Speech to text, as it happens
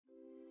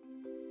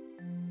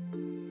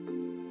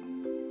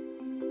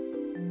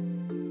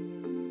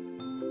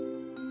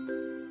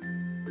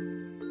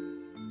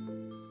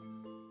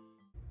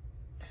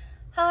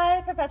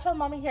Perpetual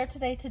Mommy here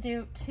today to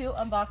do 2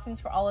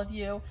 unboxings for all of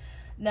you.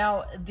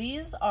 Now,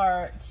 these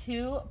are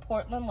 2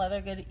 Portland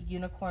Leather Good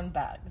unicorn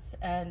bags.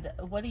 And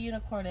what a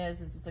unicorn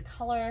is it's a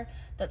color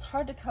that's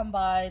hard to come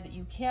by, that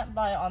you can't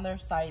buy on their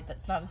site,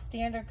 that's not a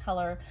standard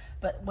color.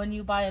 But when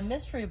you buy a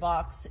mystery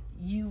box,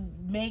 you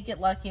may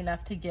get lucky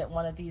enough to get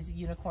one of these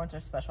unicorns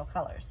or special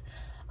colors.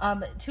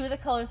 2 of the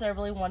colors I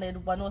really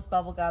wanted, one was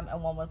bubblegum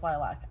and one was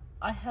lilac.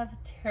 I have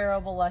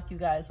terrible luck, you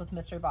guys, with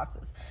mystery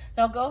boxes.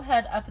 Now go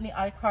ahead up in the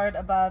iCard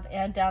above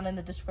and down in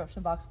the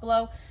description box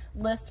below,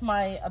 list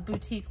my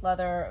boutique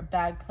leather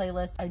bag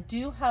playlist. I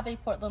do have a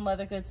Portland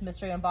Leather Goods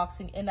mystery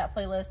unboxing in that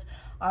playlist.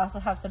 I also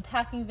have some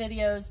packing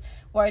videos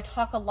where I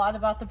talk a lot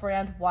about the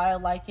brand, why I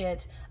like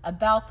it,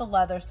 about the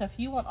leather. So if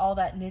you want all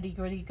that nitty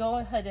gritty, go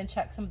ahead and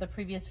check some of the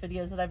previous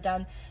videos that I've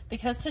done,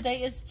 because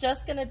today is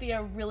just gonna be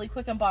a really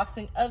quick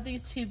unboxing of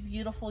these 2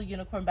 beautiful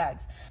unicorn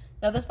bags.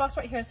 Now this box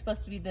right here is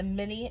supposed to be the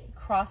mini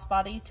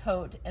crossbody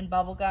tote in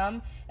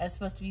bubblegum, and it's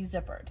supposed to be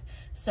zippered.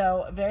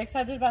 So very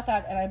excited about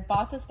that, and I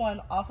bought this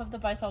one off of the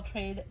buy sell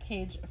trade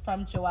page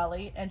from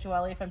Joelle. And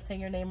Joelle, if I'm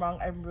saying your name wrong,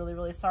 I'm really,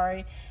 really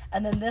sorry.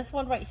 And then this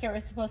one right here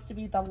is supposed to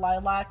be the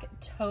lilac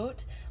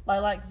tote,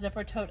 lilac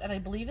zipper tote, and I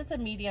believe it's a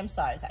medium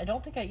size. I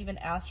don't think I even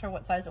asked her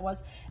what size it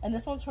was. And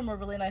this one's from a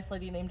really nice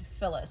lady named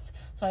Phyllis.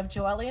 So I have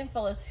Joelle and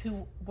Phyllis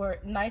who were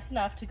nice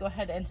enough to go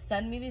ahead and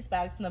send me these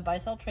bags from the buy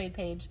sell trade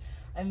page.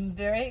 I'm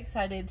very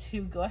excited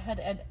to go ahead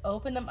and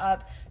open them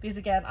up because,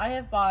 again, I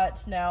have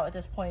bought now at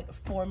this point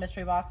 4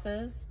 mystery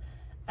boxes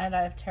and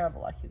I have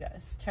terrible luck, you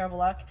guys. Terrible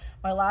luck.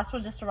 My last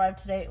one just arrived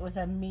today. It was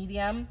a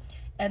medium,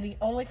 and the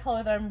only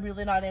color that I'm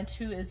really not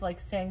into is like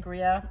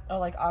sangria or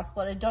like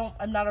oxblood.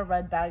 I'm not a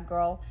red bag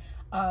girl,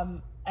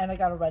 and I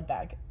got a red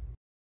bag.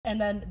 And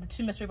then the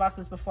 2 mystery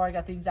boxes before, I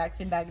got the exact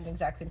same bag and the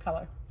exact same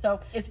color. So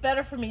it's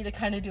better for me to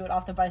kind of do it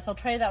off the buy sell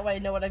tray. That way I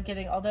know what I'm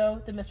getting.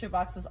 Although the mystery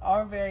boxes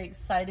are very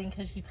exciting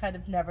because you kind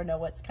of never know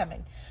what's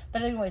coming.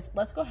 But anyways,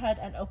 let's go ahead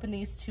and open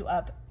these 2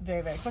 up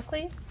very, very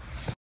quickly.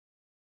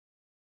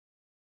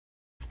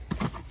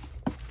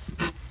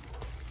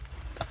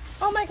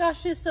 Oh my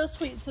gosh, she's so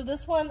sweet. So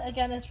this one,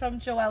 again, is from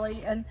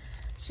Joelle, and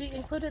she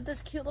included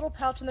this cute little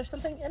pouch, and there's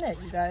something in it,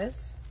 you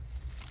guys.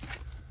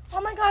 Oh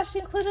my gosh, she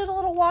included a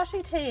little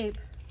washi tape.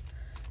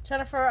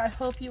 Jennifer, I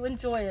hope you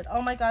enjoy it.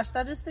 Oh my gosh,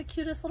 that is the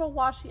cutest little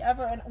washi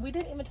ever. And we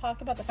didn't even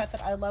talk about the fact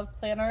that I love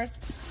planners,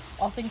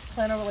 all things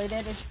planner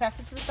related, and she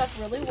packaged this stuff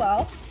really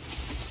well.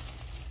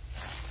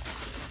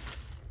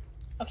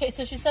 Okay,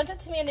 so she sent it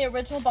to me in the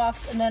original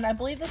box, and then I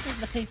believe this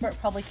is the paper it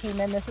probably came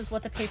in. This is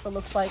what the paper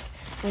looks like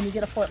when you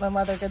get a Portland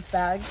Leather Goods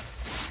bag.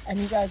 And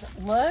you guys,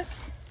 look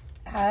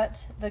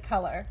at the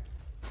color.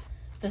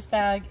 This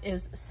bag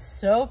is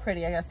so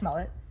pretty. I gotta smell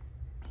it.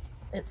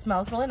 It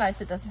smells really nice.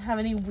 It doesn't have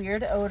any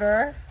weird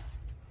odor.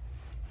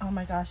 Oh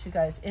my gosh, you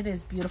guys, it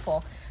is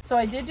beautiful. So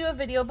I did do a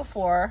video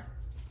before,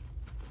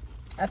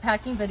 a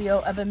packing video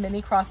of a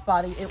mini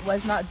crossbody. It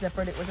was not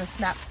zippered, it was a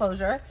snap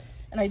closure.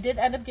 And I did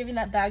end up giving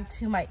that bag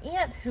to my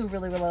aunt who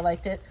really, really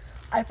liked it.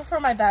 I prefer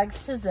my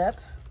bags to zip.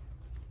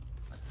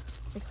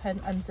 Go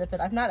ahead and unzip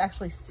it. I've not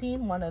actually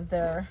seen one of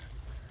their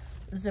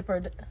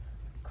zippered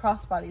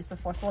crossbodies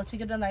before, so I'll let you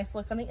get a nice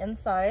look on the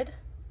inside.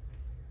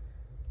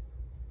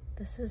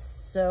 This is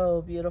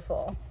so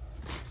beautiful.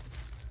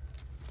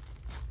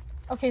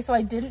 Okay, so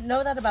I didn't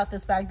know that about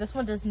this bag. This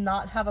one does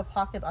not have a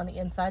pocket on the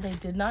inside. I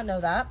did not know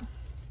that.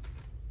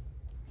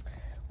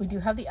 We do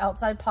have the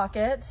outside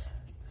pocket,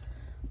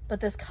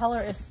 but this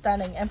color is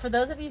stunning. And for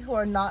those of you who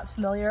are not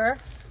familiar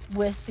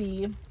with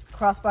the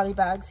crossbody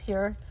bags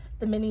here,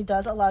 the mini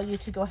does allow you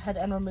to go ahead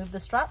and remove the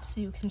strap,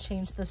 so you can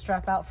change the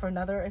strap out for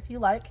another if you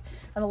like.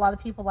 And a lot of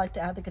people like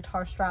to add the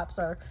guitar straps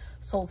or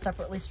sold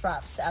separately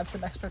straps to add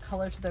some extra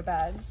color to their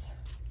bags.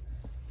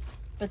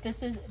 But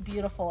this is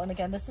beautiful. And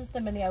again, this is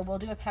the mini. I will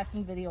do a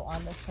packing video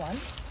on this one.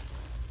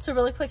 So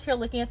really quick here,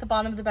 looking at the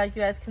bottom of the bag,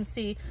 you guys can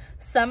see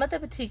some of the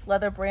boutique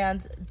leather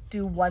brands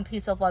do one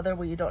piece of leather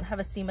where you don't have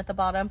a seam at the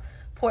bottom.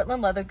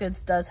 Portland Leather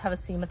Goods does have a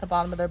seam at the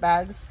bottom of their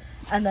bags.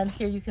 And then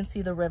here you can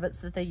see the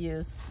rivets that they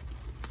use.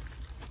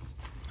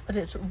 But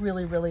it's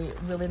really, really,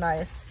 really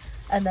nice.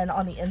 And then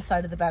on the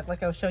inside of the bag,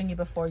 like I was showing you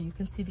before, you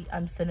can see the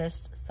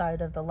unfinished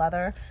side of the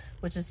leather,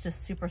 which is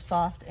just super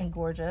soft and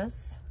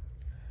gorgeous.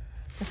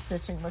 The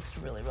stitching looks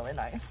really, really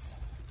nice.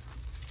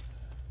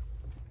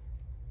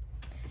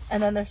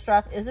 And then their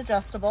strap is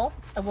adjustable.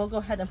 I will go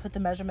ahead and put the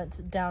measurements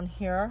down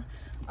here,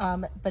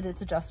 but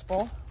it's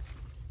adjustable.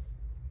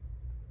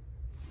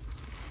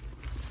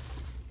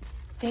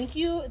 Thank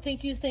you,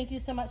 thank you, thank you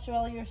so much,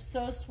 Joelle. You're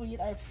so sweet.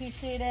 I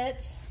appreciate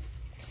it.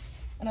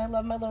 And I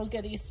love my little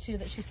goodies too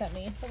that she sent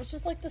me. It was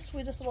just like the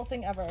sweetest little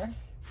thing ever.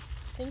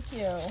 Thank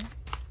you.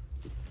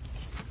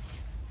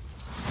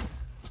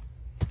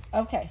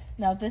 Okay,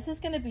 now this is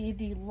gonna be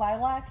the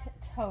lilac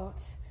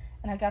tote.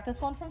 And I got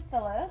this one from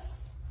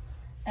Phyllis.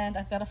 And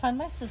I've gotta find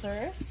my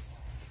scissors.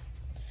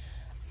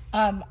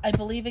 I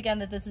believe again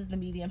that this is the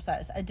medium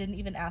size. I didn't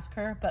even ask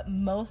her, but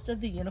most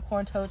of the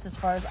unicorn totes, as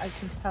far as I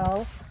can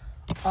tell,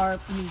 are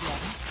medium.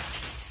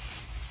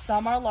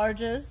 Some are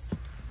larges.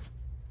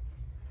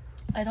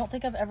 I don't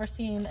think I've ever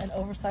seen an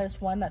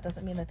oversized one. That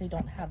doesn't mean that they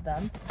don't have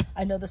them.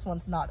 I know this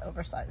one's not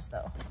oversized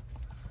though.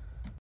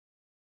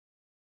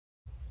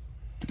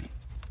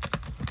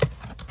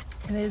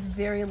 And it is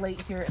very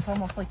late here. It's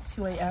almost like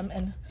 2 a.m.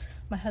 and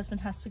my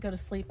husband has to go to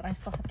sleep and I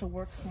still have to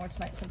work some more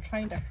tonight. So I'm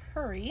trying to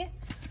hurry,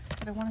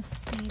 but I want to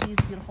see these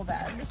beautiful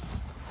bags.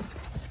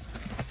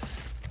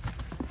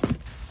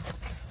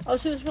 Oh,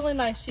 she was really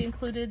nice. She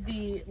included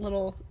the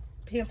little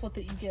pamphlet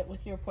that you get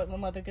with your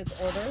Portland Leather Goods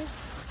orders.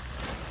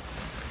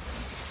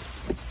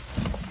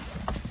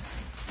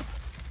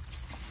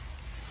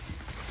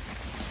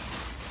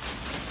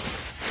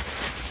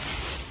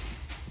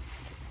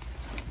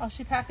 Oh,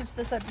 she packaged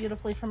this up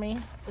beautifully for me.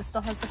 It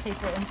still has the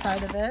paper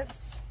inside of it.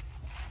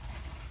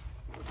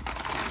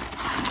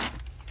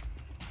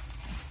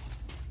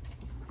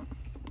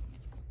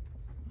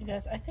 You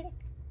guys, I can't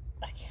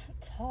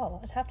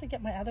tell. I'd have to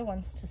get my other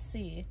ones to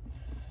see.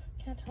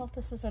 Can't tell if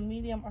this is a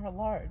medium or a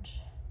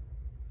large.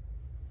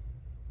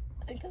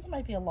 I think this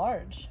might be a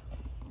large.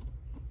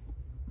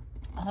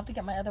 I'll have to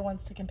get my other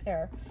ones to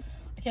compare.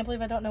 I can't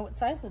believe I don't know what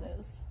size it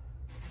is.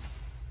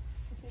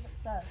 Let's see if it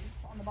says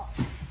on the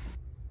box.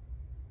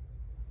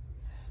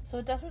 So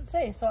it doesn't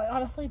say, so I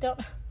honestly don't,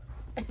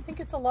 I think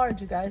it's a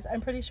large, you guys.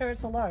 I'm pretty sure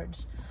it's a large.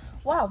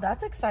 Wow,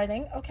 that's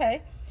exciting.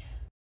 Okay.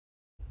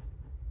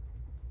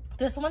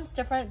 This one's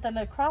different than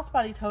the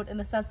crossbody tote in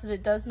the sense that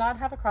it does not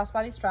have a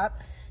crossbody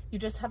strap. You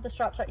just have the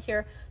straps right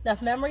here. Now,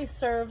 if memory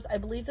serves, I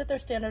believe that their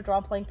standard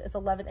drop length is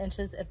 11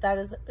 inches. If that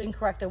is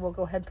incorrect, I will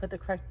go ahead and put the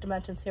correct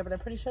dimensions here, but I'm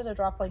pretty sure their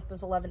drop length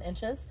is 11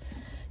 inches.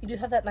 You do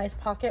have that nice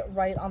pocket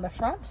right on the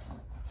front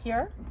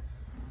here.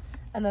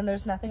 And then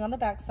there's nothing on the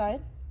back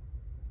side.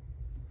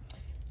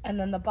 And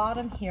then the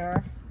bottom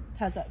here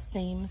has that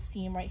same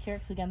seam right here,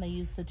 because again, they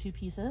use the 2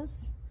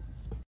 pieces.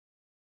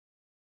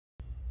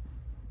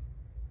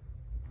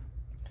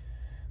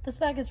 This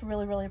bag is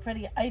really, really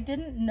pretty. I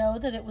didn't know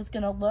that it was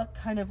gonna look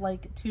kind of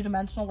like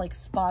 2-dimensional, like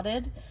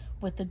spotted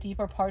with the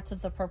deeper parts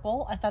of the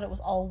purple. I thought it was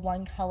all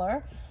one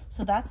color.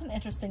 So that's an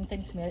interesting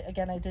thing to me.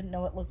 Again, I didn't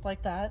know it looked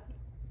like that.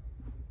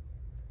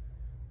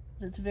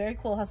 It's very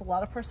cool, has a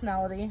lot of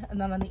personality. And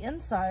then on the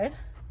inside,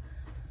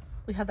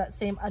 we have that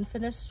same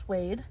unfinished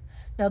suede.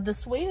 Now the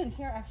suede in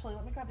here, actually,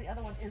 let me grab the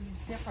other one, is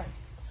different.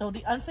 So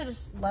the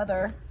unfinished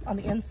leather on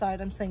the inside,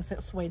 I'm saying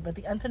suede, but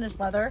the unfinished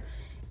leather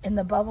in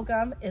the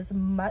bubblegum is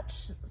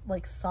much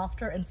like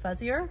softer and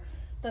fuzzier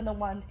than the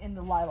one in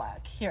the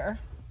lilac here.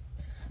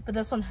 But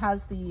this one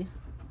has the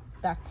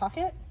back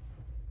pocket.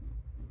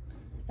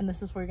 And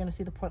this is where you're gonna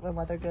see the Portland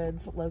Leather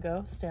Goods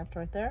logo stamped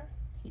right there,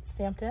 heat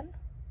stamped in.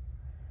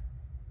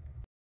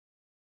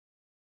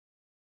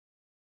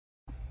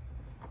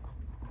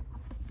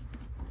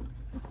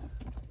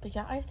 But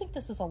yeah, I think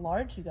this is a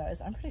large, you guys.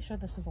 I'm pretty sure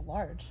this is a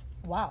large.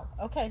 Wow,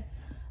 okay.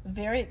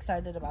 Very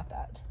excited about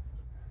that.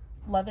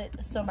 Love it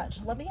so much.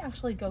 Let me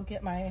actually go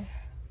get my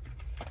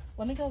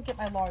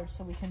large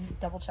so we can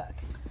double check.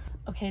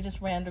 Okay,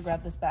 just ran to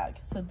grab this bag.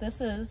 So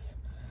this is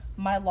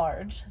my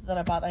large that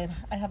I bought.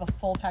 I have a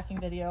full packing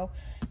video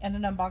and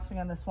an unboxing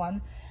on this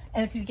one.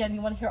 And if you, again,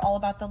 you want to hear all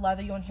about the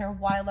leather, you want to hear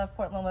why I love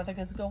Portland Leather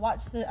Goods, go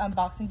watch the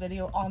unboxing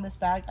video on this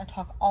bag. I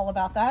talk all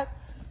about that.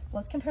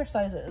 Let's compare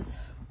sizes.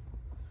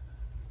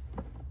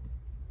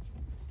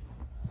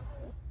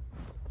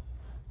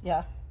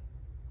 Yeah,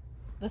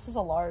 this is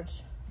a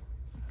large.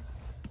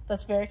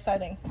 That's very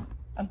exciting.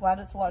 I'm glad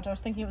it's a large. I was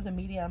thinking it was a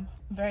medium.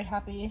 I'm very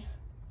happy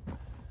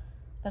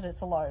that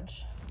it's a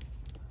large.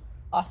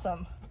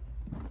 Awesome.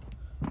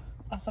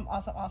 Awesome,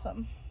 awesome,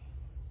 awesome.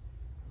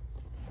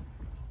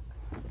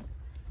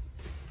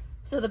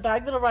 So the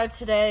bag that arrived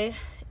today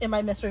in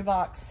my mystery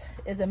box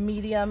is a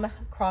medium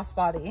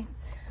crossbody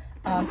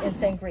in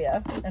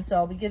sangria. And so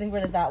I'll be getting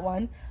rid of that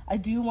one. I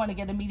do want to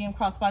get a medium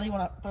crossbody,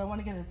 but I want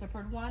to get a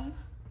zippered one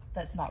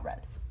that's not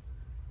red.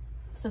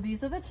 So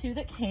these are the 2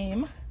 that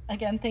came.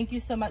 Again, thank you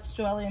so much,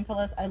 Brandi and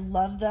Phylis. I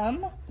love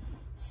them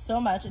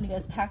so much, and you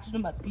guys packaged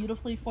them up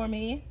beautifully for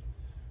me.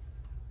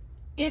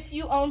 If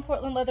you own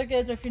Portland Leather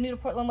Goods, or if you're new to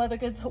Portland Leather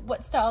Goods,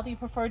 what style do you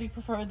prefer? Do you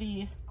prefer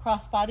the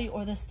crossbody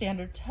or the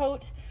standard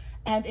tote?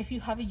 And if you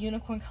have a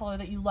unicorn color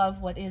that you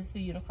love, what is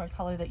the unicorn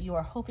color that you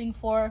are hoping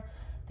for?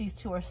 These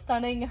 2 are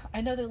stunning.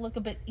 I know they look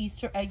a bit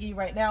Easter eggy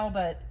right now,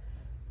 but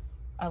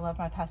I love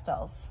my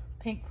pastels.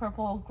 Pink,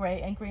 purple,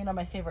 gray, and green are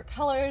my favorite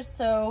colors,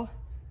 so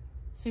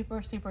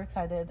super, super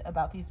excited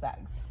about these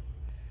bags.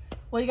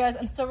 Well, you guys,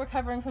 I'm still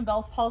recovering from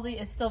Bell's palsy.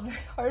 It's still very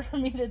hard for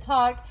me to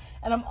talk,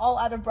 and I'm all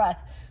out of breath.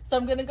 So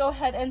I'm gonna go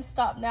ahead and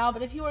stop now,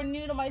 but if you are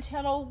new to my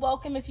channel,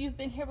 welcome. If you've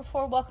been here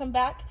before, welcome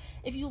back.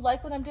 If you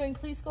like what I'm doing,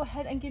 please go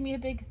ahead and give me a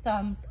big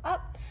thumbs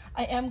up.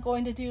 I am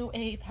going to do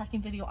a packing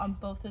video on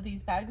both of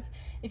these bags.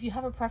 If you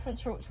have a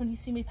preference for which one you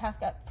see me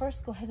pack up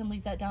first, go ahead and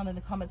leave that down in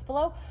the comments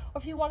below.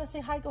 Or if you wanna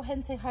say hi, go ahead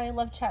and say hi. I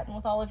love chatting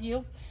with all of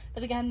you.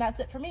 But again, that's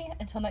it for me.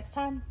 Until next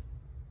time,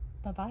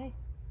 bye-bye.